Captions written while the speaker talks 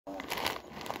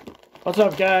What's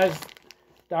up, guys?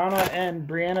 Donna and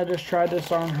Brianna just tried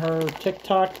this on her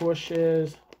TikTok, which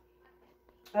is...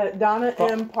 Donna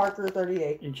M. Parker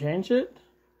 38. You changed it?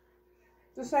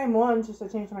 It's the same one, just I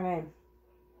changed my name.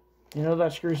 You know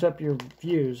that screws up your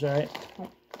views, right?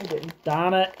 I didn't.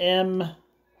 Donna M.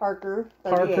 Parker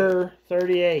 38. Parker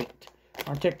 38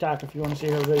 on TikTok if you want to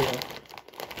see her video.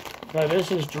 But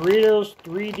this is Doritos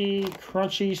 3D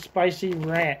Crunchy Spicy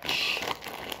Ranch.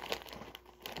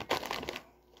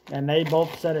 And they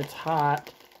both said it's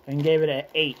hot and gave it an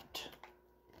 8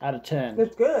 out of 10.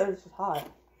 It's good, it's just hot.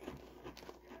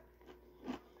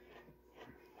 It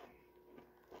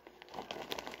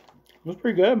was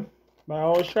pretty good. But I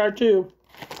always try to.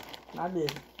 I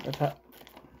did. That's hot.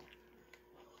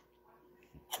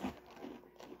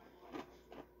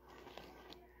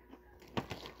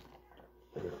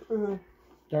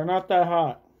 They're not that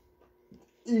hot.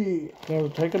 Yeah. So it'll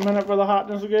take a minute for the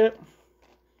hotness to get.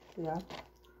 Yeah.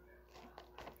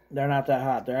 They're not that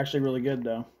hot. They're actually really good,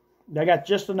 though. They got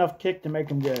just enough kick to make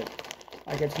them good.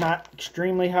 Like, it's not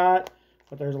extremely hot,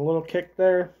 but there's a little kick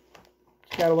there.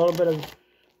 It's got a little bit of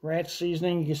ranch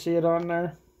seasoning. You can see it on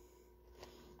there.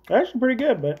 They're actually pretty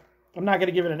good, but I'm not going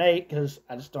to give it an 8 because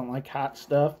I just don't like hot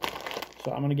stuff.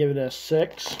 So I'm going to give it a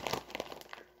 6.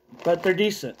 But they're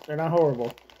decent. They're not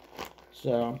horrible.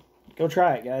 So, go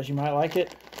try it, guys. You might like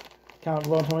it. Comment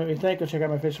below and tell me what you think. Go check out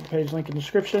my Facebook page, link in the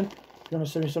description. If you want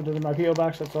to send me something in my P.O.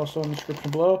 box, that's also in the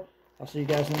description below. I'll see you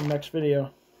guys in the next video.